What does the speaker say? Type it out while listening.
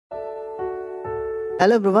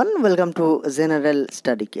Hello everyone, welcome to general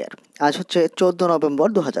study care. আজ হচ্ছে 14 November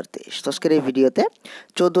 2023। তো আজকের এই ভিডিওতে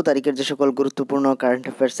 14 তারিখের যে সকল গুরুত্বপূর্ণ কারেন্ট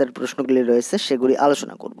অ্যাফেয়ার্সের প্রশ্নগুলি রয়েছে সেগুলি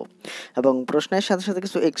আলোচনা করব এবং প্রশ্নের সাথে সাথে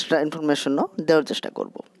কিছু এক্সট্রা ইনফরমেশনও দেওয়ার চেষ্টা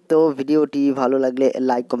করব। তো ভিডিওটি ভালো লাগলে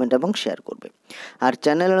লাইক, কমেন্ট এবং শেয়ার করবে। আর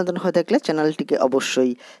চ্যানেলে নতুন হয়ে থাকলে চ্যানেলটিকে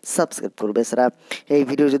অবশ্যই সাবস্ক্রাইব করবে। এছাড়া এই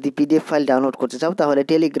ভিডিও যদি পিডিএফ ফাইল ডাউনলোড করতে চাও তাহলে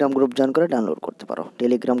টেলিগ্রাম গ্রুপ জয়েন করে ডাউনলোড করতে পারো।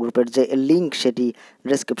 টেলিগ্রাম গ্রুপের যে লিঙ্ক সেটি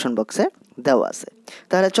ডেসক্রিপশন বক্সে দেওয়া আছে।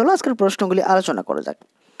 তাহলে চলো আজকের প্রশ্নগুলি আলোচনা করা যাক।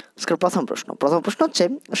 আজকের প্রথম প্রশ্ন হচ্ছে,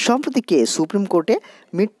 সম্প্রতি কে সুপ্রিম কোর্টে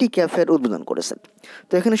মিট্টি ক্যাফের উদ্বোধন করেছেন?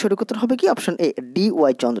 তো এখানে সঠিক উত্তর হবে কি অপশন এ,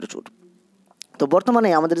 DY চন্দ্রচূড়। তো বর্তমানে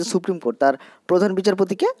আমাদের যে সুপ্রিম কোর্ট তার প্রধান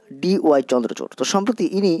বিচারপতিকে DY চন্দ্রচূড়। তো সম্প্রতি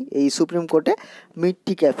ইনি এই সুপ্রিম কোর্টে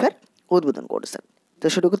মিট্টি ক্যাফের উদ্বোধন করেছেন। তো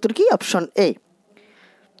সঠিক উত্তর কি অপশন এ,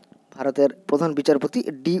 ভারতের প্রধান বিচারপতি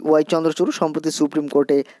DY চন্দ্রচূড় সম্প্রতি সুপ্রিম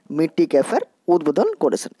কোর্টে মিট্টি ক্যাফের উদ্বোধন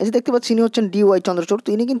করেছেন। এই যে দেখতে পাচ্ছি ইনি হচ্ছেন DY চন্দ্রচূড়। তো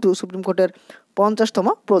ইনি কিন্তু সুপ্রিম কোর্টের 50তম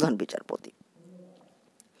প্রধান বিচারপতি।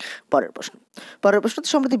 পরের প্রশ্ন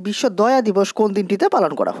সম্প্রতি বিশ্ব দয়া দিবস কোন দিনটিতে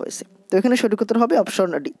পালন করা হয়েছে? তো এখানে সঠিক উত্তর হবে অপশন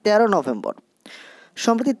ডি, 13 নভেম্বর।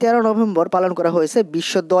 সম্প্রতি 13 নভেম্বর পালন করা হয়েছে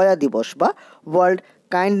বিশ্ব দয়া দিবস বা ওয়ার্ল্ড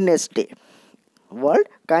কাইন্ডনেস ডে।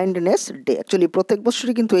 অ্যাকচুয়ালি প্রত্যেক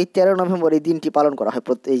বছরই কিন্তু এই 13 নভেম্বর এই দিনটি পালন করা হয়,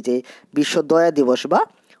 এই যে বিশ্ব দয়া দিবস বা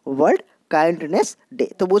ওয়ার্ল্ড কাইন্ডনেস ডে।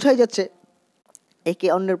 তো বোঝাই যাচ্ছে একে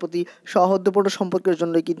অন্যের প্রতি সৌহার্দ্যপূর্ণ সম্পর্কের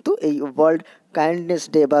জন্য কিন্তু এই ওয়ার্ল্ড কাইন্ডনেস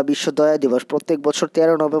ডে বা বিশ্ব দয়া দিবস প্রত্যেক বছর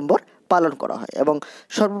 13 নভেম্বর পালন করা হয় এবং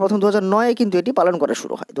সর্বপ্রথম 2009-এ কিন্তু এটি পালন করা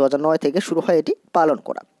শুরু হয়। 2009 থেকে শুরু হয় এটি পালন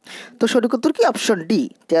করা। তো সঠিক উত্তর কি অপশন ডি,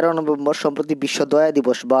 13 নভেম্বর সম্প্রতি বিশ্ব দয়া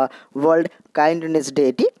দিবস বা ওয়ার্ল্ড কাইন্ডনেস ডে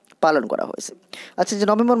এটি পালন করা হয়েছে। আচ্ছা, যে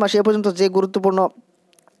নভেম্বর মাসে এ পর্যন্ত যে গুরুত্বপূর্ণ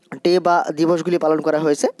ডে বা দিবসগুলি পালন করা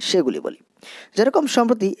হয়েছে সেগুলি বলি। যেরকম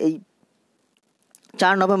সম্প্রতি এই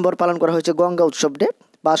 4 নভেম্বর পালন করা হয়েছে গঙ্গা উৎসব day.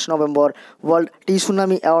 5 November world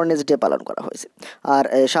tsunami awareness day পালন করা হয়েছে। আর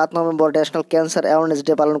 7 November national cancer awareness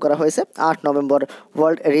day পালন করা হয়েছে। 8 নভেম্বর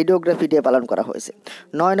ওয়ার্ল্ড রেডিওগ্রাফি ডে পালন করা হয়েছে।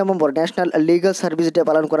 9 November national legal service day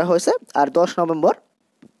পালন করা হয়েছে। আর 10 নভেম্বর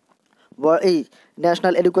এই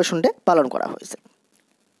ন্যাশনাল এডুকেশন ডে পালন করা হয়েছে।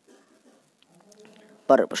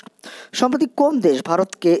 পরের প্রশ্ন, সম্প্রতি কোন দেশ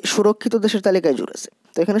ভারতকে সুরক্ষিত দেশের তালিকায় জুড়েছে?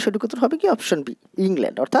 তো এখানে সঠিক উত্তর হবে কি অপশন বি,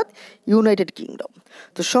 ইংল্যান্ড অর্থাৎ ইউনাইটেড কিংডম।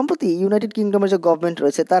 তো সম্প্রতি ইউনাইটেড কিংডমের যে গভর্নমেন্ট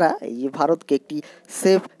রয়েছে তারা এই ভারতকে একটি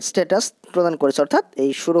সেফ স্ট্যাটাস প্রদান করেছে, অর্থাৎ এই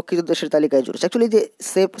সুরক্ষিত দেশের তালিকায় জুড়েছে। অ্যাকচুয়ালি যে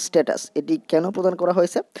সেফ স্ট্যাটাস এটি কেন প্রদান করা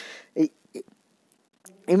হয়েছে? এই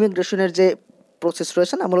ইমিগ্রেশনের যে প্রসেস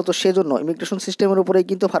রয়েছে না, মূলত সেজন্য ইমিগ্রেশন সিস্টেমের উপরেই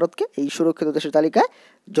কিন্তু ভারতকে এই সুরক্ষিত দেশের তালিকায়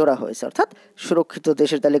জোড়া হয়েছে, অর্থাৎ সুরক্ষিত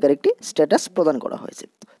দেশের তালিকার একটি স্ট্যাটাস প্রদান করা হয়েছে।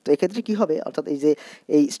 তো এক্ষেত্রে কী হবে, অর্থাৎ এই যে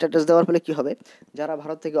এই স্ট্যাটাস দেওয়ার ফলে কী হবে, যারা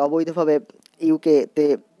ভারত থেকে অবৈধভাবে ইউকেতে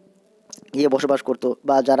বসবাস করতো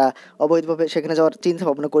বা যারা অবৈধভাবে সেখানে যাওয়ার চিন্তা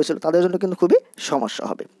ভাবনা করেছিল তাদের জন্য কিন্তু খুবই সমস্যা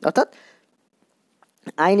হবে, অর্থাৎ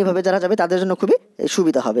আইনিভাবে যারা যাবে তাদের জন্য খুবই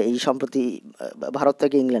সুবিধা হবে এই সম্প্রতি ভারত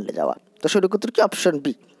থেকে ইংল্যান্ডে যাওয়া। তো সঠিক উত্তর কি অপশন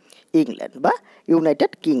বি, ইংল্যান্ড বা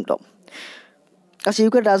ইউনাইটেড কিংডম। আচ্ছা,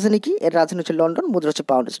 ইউকের রাজধানী কি? এর রাজধানী হচ্ছে লন্ডন, মুদ্রা হচ্ছে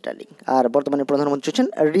পাউন্ড স্টার্লিং। আর বর্তমানে প্রধানমন্ত্রী হচ্ছেন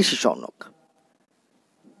ঋষি সুনাক।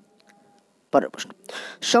 পরের প্রশ্ন,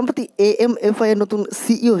 সম্প্রতি AMFI এর নতুন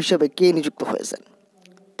CEO হিসেবে কে নিযুক্ত হয়েছেন?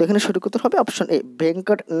 তো এখানে সঠিক উত্তর হবে অপশন এ,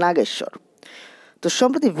 ভেঙ্কট নাগেশ্বর। তো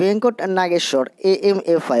সম্প্রতি ভেঙ্কট নাগেশ্বর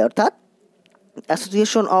AMFI অর্থাৎ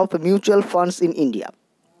association of mutual funds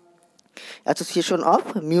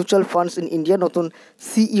in India নতুন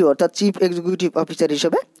CEO অর্থাৎ চিফ এক্সিকিউটিভ অফিসার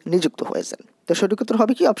হিসেবে নিযুক্ত হয়েছেন। তো সঠিক উত্তর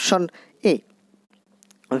হবে কি অপশন এ,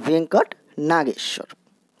 ভেঙ্কট নাগেশ্বর।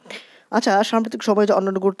 আচ্ছা, সাম্প্রতিক সময়ে যে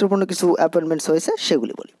অন্যান্য গুরুত্বপূর্ণ কিছু অ্যাপয়েন্টমেন্টস হয়েছে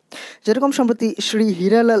সেগুলি বলি। যেরকম সম্প্রতি শ্রী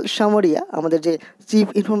হীরালাল সামরিয়া আমাদের যে চিফ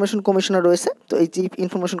ইনফরমেশন কমিশনার রয়েছে, তো এই চিফ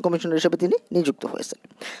ইনফরমেশন কমিশনার হিসেবে তিনি নিযুক্ত হয়েছেন।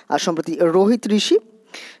 আর সম্প্রতি রোহিত ঋষি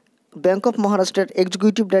ব্যাংক অফ মহারাষ্ট্রের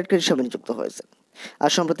এক্সিকিউটিভ ডাইরেক্টর হিসেবে নিযুক্ত হয়েছে।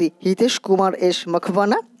 আর সম্প্রতি Hitesh Kumar S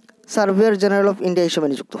মখওয়ানা surveyor general of India হিসেবে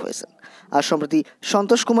নিযুক্ত হয়েছেন। আর সম্প্রতি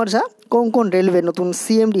সন্তোষ কুমার ঝা কোঙ্কণ রেলওয়ে নতুন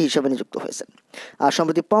CMD হিসেবে নিযুক্ত হয়েছেন। আর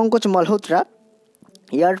সম্প্রতি Pankaj Malhotra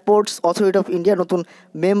airports authority of India নতুন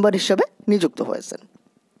মেম্বার হিসেবে নিযুক্ত হয়েছেন।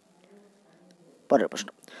 পরের প্রশ্ন,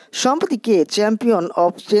 সম্প্রতি কে চ্যাম্পিয়ন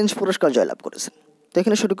অফ চেঞ্জ পুরস্কার জয়লাভ করেছেন? তো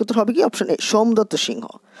এখানে সঠিক উত্তর হবে কি অপশন এ, সোমদত্ত সিংহ।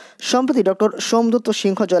 সম্প্রতি ডক্টর সোমদত্ত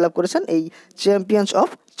সিংহ জয়লাভ করেছেন এই চ্যাম্পিয়ন্স অফ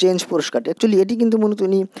চেঞ্জ পুরস্কারটি। অ্যাকচুয়ালি এটি কিন্তু মূলত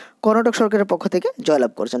উনি কর্ণাটক সরকারের পক্ষ থেকে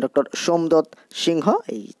জয়লাভ করেছেন। ডক্টর সোমদত্ত সিংহ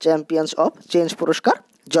এই চ্যাম্পিয়ন্স অফ চেঞ্জ পুরস্কার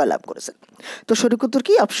জয়লাভ করেছেন। তো সঠিক উত্তর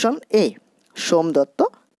কি অপশন এ, সোমদত্ত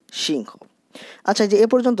সিংহ। আচ্ছা, যে এ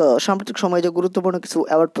পর্যন্ত সাম্প্রতিক সময়ে যে গুরুত্বপূর্ণ কিছু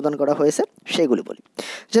অ্যাওয়ার্ড প্রদান করা হয়েছে সেগুলি বলি।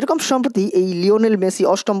 যেরকম সম্প্রতি এই লিওনেল মেসি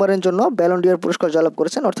অষ্টমবারের জন্য ব্যালন ডি'অর পুরস্কার জয়লাভ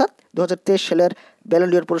করেছেন, অর্থাৎ 2023 সালের ব্যালন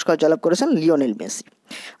ডি'অর পুরস্কার জয়লাভ করেছেন লিওনেল মেসি।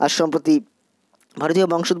 আর সম্প্রতি ভারতীয়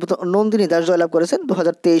বংশোদ্ভূত নন্দিনী দাস জয়লাভ করেছেন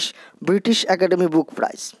 2023 ব্রিটিশ একাডেমি বুক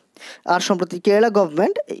প্রাইজ। আর সম্প্রতি কেরালা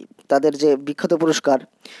গভর্নমেন্ট এই তাদের যে বিখ্যাত পুরস্কার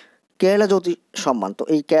কেরালা জ্যোতি সম্মান, তো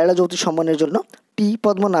এই কেরালা জ্যোতি সম্মানের জন্য টি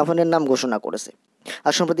পদ্মনাভনের নাম ঘোষণা করেছে।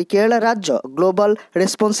 আর সম্প্রতি কেরালা রাজ্য গ্লোবাল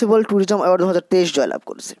রেসপন্সিবল ট্যুরিজম অ্যাওয়ার্ড 2023 জয়লাভ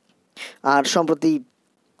করেছে। আর সম্প্রতি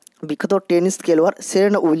বিখ্যাত টেনিস খেলোয়াড়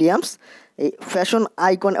সেরেনা উইলিয়ামস এই ফ্যাশন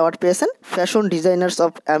আইকন অ্যাওয়ার্ড পেয়েছেন ফ্যাশন ডিজাইনার্স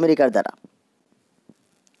অফ আমেরিকার দ্বারা।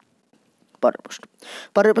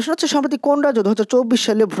 পরের প্রশ্ন হচ্ছে সম্প্রতি কোন রাজ্য 2024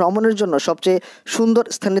 সালে ভ্রমণের জন্য সবচেয়ে সুন্দর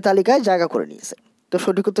স্থানের তালিকায় জায়গা করে নিয়েছে? তো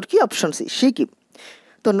সঠিক উত্তর কি? Option C, Sikkim.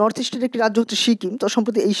 তো নর্থ ইস্টের একটি রাজ্য হচ্ছে সিকিম। তো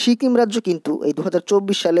সম্প্রতি এই সিকিম রাজ্য কিন্তু এই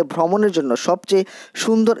 2024 সালে ভ্রমণের জন্য সবচেয়ে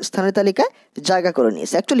সুন্দর স্থানের তালিকায় জায়গা করে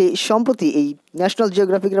নিয়েছে। অ্যাকচুয়ালি সম্প্রতি এই ন্যাশনাল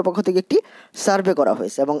জিওগ্রাফিকের পক্ষ থেকে একটি সার্ভে করা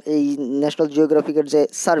হয়েছে, এবং এই ন্যাশনাল জিওগ্রাফিকের যে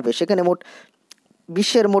সার্ভে সেখানে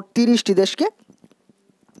বিশ্বের মোট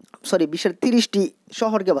 30টি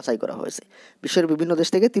শহরকে বাছাই করা হয়েছে। বিশ্বের বিভিন্ন দেশ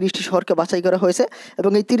থেকে 30টি শহরকে বাছাই করা হয়েছে,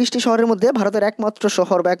 এবং এই 30টি শহরের মধ্যে ভারতের একমাত্র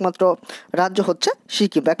শহর বা একমাত্র রাজ্য হচ্ছে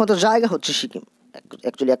সিকিম, একমাত্র জায়গা হচ্ছে সিকিম।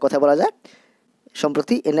 অ্যাকচুয়ালি এক কথা বলা যায়,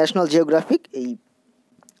 সম্প্রতি ন্যাশনাল জিওগ্রাফিক এই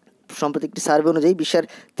সম্প্রতি একটি সার্ভে অনুযায়ী বিশ্বের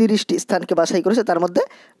 30টি স্থানকে বাছাই করেছে, তার মধ্যে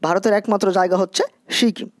ভারতের একমাত্র জায়গা হচ্ছে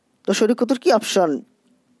সিকিম। তো সঠিক উত্তর কি? Option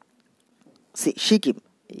C, Sikkim.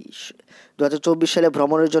 এই 2024 সালে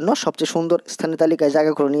ভ্রমণের জন্য সবচেয়ে সুন্দর স্থানের তালিকায়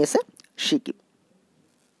জায়গা করে নিয়েছে সিকিম।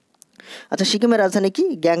 আচ্ছা, সিকিমের রাজধানী কি?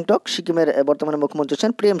 গ্যাংটক। সিকিমের বর্তমানে মুখ্যমন্ত্রী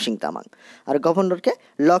হচ্ছেন প্রেম সিং তামাং, আর গভর্নরকে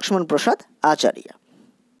লক্ষ্মণ প্রসাদ আচার্য।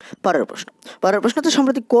 পরের প্রশ্ন হচ্ছে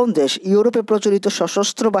সম্প্রতি কোন দেশ ইউরোপে প্রচলিত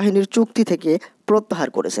সশস্ত্র বাহিনীর চুক্তি থেকে প্রত্যাহার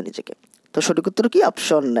করেছে নিজেকে? তো সঠিক উত্তর কি?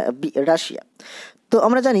 Option B, Russia. তো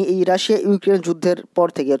আমরা জানি এই রাশিয়া ইউক্রেন যুদ্ধের পর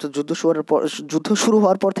থেকে, অর্থাৎ যুদ্ধ শুরু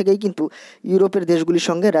হওয়ার পর থেকেই কিন্তু ইউরোপের দেশগুলির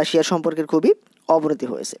সঙ্গে রাশিয়ার সম্পর্কের খুবই অবনতি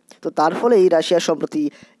হয়েছে। তো তার ফলে এই রাশিয়ার সম্প্রতি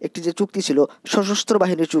একটি যে চুক্তি ছিল সশস্ত্র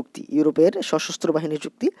বাহিনীর চুক্তি, ইউরোপের সশস্ত্র বাহিনীর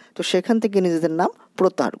চুক্তি, তো সেখান থেকে নিজেদের নাম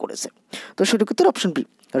প্রত্যাহার করেছে। তো সঠিক উত্তর অপশন বি,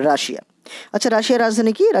 রাশিয়া। আচ্ছা, রাশিয়ার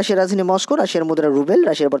রাজধানী কি? রাশিয়ার রাজধানী মস্কো। রাশিয়ার মুদ্রা রুবেল।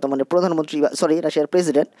 রাশিয়ার বর্তমানে রাশিয়ার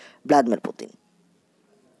প্রেসিডেন্ট ভ্লাদিমির পুতিন।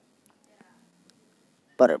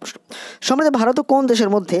 পরের প্রশ্ন, সম্প্রতি ভারত ও কোন দেশের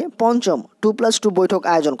মধ্যে পঞ্চম 2+2 বৈঠক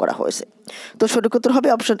আয়োজন করা হয়েছে? তো সঠিক উত্তর হবে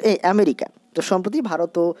অপশন এ, আমেরিকা। তো সম্প্রতি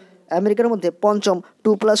ভারত ও আমেরিকার মধ্যে পঞ্চম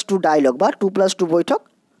 2+2 ডায়লগ বা 2+2 বৈঠক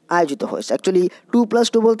আয়োজিত হয়েছে। অ্যাকচুয়ালি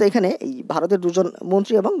 2+2 বলতে এখানে এই ভারতের দুজন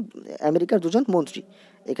মন্ত্রী এবং আমেরিকার দুজন মন্ত্রী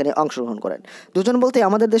এখানে অংশগ্রহণ করেন। দুজন বলতে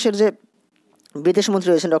আমাদের দেশের যে বিদেশ মন্ত্রী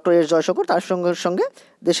রয়েছেন ডক্টর এস জয়শঙ্কর, তার সঙ্গে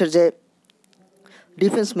দেশের যে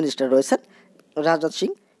ডিফেন্স মিনিস্টার রয়েছেন রাজনাথ সিং,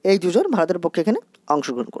 এই দুজন ভারতের পক্ষে এখানে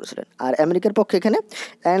অংশগ্রহণ করেছিলেন। আর আমেরিকার পক্ষে এখানে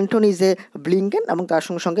অ্যান্টনি জে ব্লিংকেন এবং তার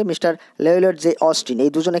সঙ্গে মিস্টার লেওয়ার্ড জে অস্টিন, এই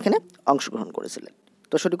দুজন এখানে অংশগ্রহণ করেছিলেন।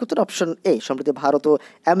 তো সঠিক উত্তর অপশন এ, সম্প্রতি ভারত ও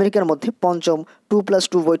আমেরিকার মধ্যে পঞ্চম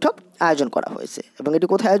 2+2 বৈঠক আয়োজন করা হয়েছে। এবং এটি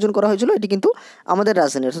কোথায় আয়োজন করা হয়েছিল? এটি কিন্তু আমাদের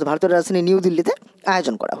রাজধানী, অর্থাৎ ভারতের রাজধানী নিউ দিল্লিতে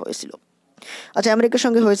আয়োজন করা হয়েছিল। আচ্ছা, আমেরিকার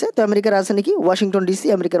সঙ্গে হয়েছে। তো আমেরিকার রাজধানী কি? Washington DC.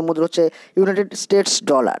 আমেরিকার মুদ্রা হচ্ছে ইউনাইটেড স্টেটস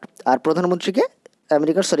ডলার। আর প্রধানমন্ত্রীকে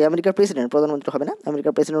আমেরিকার প্রেসিডেন্ট, প্রধানমন্ত্রী হবে না,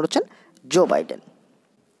 আমেরিকার প্রেসিডেন্ট হচ্ছেন জো বাইডেন।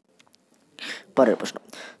 পরের প্রশ্ন,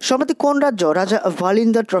 সম্প্রতি কোন রাজ্য রাজা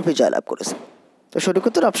ভালিন্দার ট্রফি জয়লাভ করেছে? তো সঠিক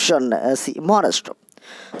উত্তর অপশন সি, মহারাষ্ট্র।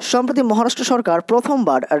 সম্প্রতি মহারাষ্ট্র সরকার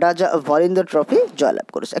প্রথমবার রাজা ভালিন্দার ট্রফি জয়লাভ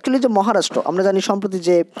করেছে। অ্যাকচুয়ালি যে মহারাষ্ট্র, আমরা জানি সম্প্রতি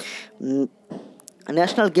যে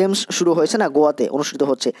ন্যাশনাল গেমস শুরু হয়েছে না, গোয়াতে অনুষ্ঠিত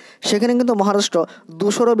হচ্ছে, সেখানে কিন্তু মহারাষ্ট্র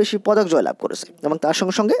 200-রও বেশি পদক জয়লাভ করেছে, এবং তার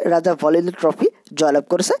সঙ্গে রাজা ভালিন্দার ট্রফি জয়লাভ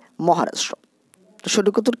করেছে মহারাষ্ট্র। তো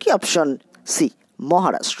সঠিক উত্তর কি? Option C,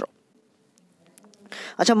 Maharashtra.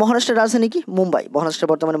 আচ্ছা, মহারাষ্ট্রের রাজধানী কি? মুম্বাই। মহারাষ্ট্রের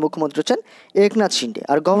বর্তমানে মুখ্যমন্ত্রী হচ্ছেন একনাথ শিন্ডে,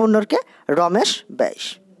 আর গভর্নরকে রমেশ বাইশ।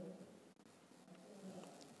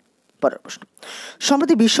 পরের প্রশ্ন,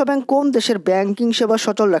 সম্প্রতি বিশ্বব্যাংক কোন দেশের ব্যাংকিং সেবা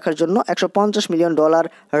সচল রাখার জন্য $150 মিলিয়ন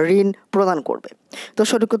ঋণ প্রদান করবে? তো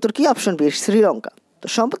সঠিক উত্তর কি? Option B, Sri Lanka. তো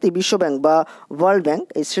সম্প্রতি বিশ্বব্যাংক বা ওয়ার্ল্ড ব্যাংক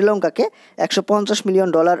এই শ্রীলঙ্কাকে $150 মিলিয়ন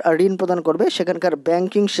ঋণ প্রদান করবে সেখানকার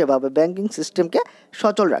ব্যাংকিং সেবা বা ব্যাংকিং সিস্টেমকে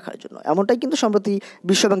সচল রাখার জন্য। এমনটাই কিন্তু সম্প্রতি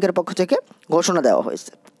বিশ্বব্যাংকের পক্ষ থেকে ঘোষণা দেওয়া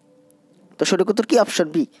হয়েছে। তো সঠিক উত্তর কি? Option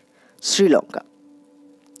B, Sri Lanka.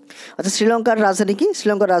 আচ্ছা, শ্রীলঙ্কার রাজধানী কি?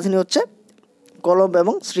 শ্রীলঙ্কার রাজধানী হচ্ছে কলম্বো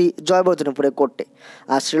এবং শ্রী জয়বর্ধনেপুরে কোট্টে।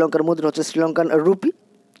 আর শ্রীলঙ্কার মুদ্রা হচ্ছে শ্রীলঙ্কান রুপি।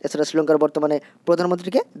 এছাড়া শ্রীলঙ্কার বর্তমানে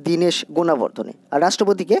প্রধানমন্ত্রীকে দীনেশ গুণবর্ধনে, আর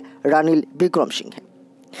রাষ্ট্রপতিকে রানিল বিক্রমসিংহে।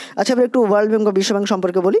 আচ্ছা, এবার একটু ওয়ার্ল্ড ব্যাংক বা বিশ্বব্যাংক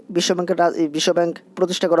সম্পর্কে বলি। বিশ্বব্যাংক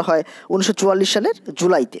প্রতিষ্ঠা করা হয় 1944 সালের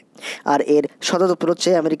জুলাইতে, আর এর সদর দপ্তর হচ্ছে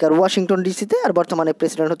আমেরিকার ওয়াশিংটন ডিসিতে, আর বর্তমানে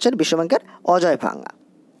প্রেসিডেন্ট হচ্ছেন বিশ্বব্যাংকের অজয় ভাঙ্গা।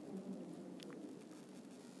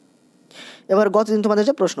 এবার গতদিন তোমাদের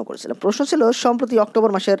যে প্রশ্ন ছিল সম্প্রতি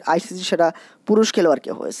অক্টোবর মাসের আইসিসি সেরা পুরুষ খেলোয়াড়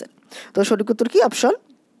কে হয়েছে? তো সঠিক উত্তর কি? Option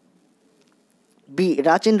B,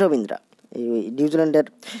 Rachin Rabindra. এই নিউজিল্যান্ডের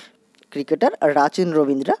ক্রিকেটার রাচিন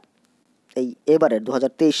রবীন্দ্রা এবারের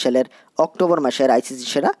 2023 সালের অক্টোবর মাসের আইসিসি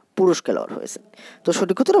সেরা পুরুষ খেলোয়াড় হয়েছে? তো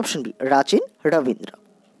সঠিক উত্তর অপশন বি, রাচিন রবীন্দ্রা।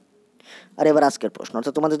 আর এবার আজকের প্রশ্ন,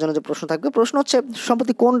 অর্থাৎ তোমাদের জন্য যে প্রশ্ন থাকবে, প্রশ্ন হচ্ছে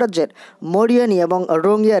সম্প্রতি কোন রাজ্যের মরিয়ানি এবং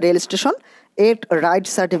রোঙ্গিয়া রেল স্টেশন 8 রাইড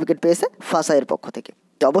সার্টিফিকেট পেয়েছে ফাসাইয়ের পক্ষ থেকে?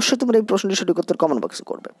 তো অবশ্যই তোমরা এই প্রশ্নটি সঠিক উত্তর কমেন্ট বক্সে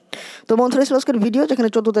করবে। তো বন্ধুরা, আজকের ভিডিও যেখানে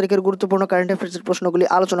 14 তারিখের গুরুত্বপূর্ণ কারেন্ট অ্যাফেয়ার্সের প্রশ্নগুলি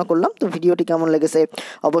আলোচনা করলাম। তো ভিডিওটি কেমন লেগেছে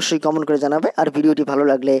অবশ্যই কমেন্ট করে জানাবে, আর ভিডিওটি ভালো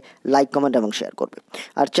লাগলে লাইক, কমেন্ট এবং শেয়ার করবে।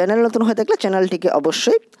 আর চ্যানেল নতুন হয়ে থাকলে চ্যানেলটিকে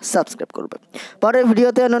অবশ্যই সাবস্ক্রাইব করবে। পরের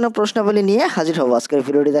ভিডিওতে অন্যান্য প্রশ্নাবলী নিয়ে হাজির হব। আজকের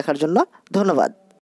ভিডিওটি দেখার জন্য ধন্যবাদ।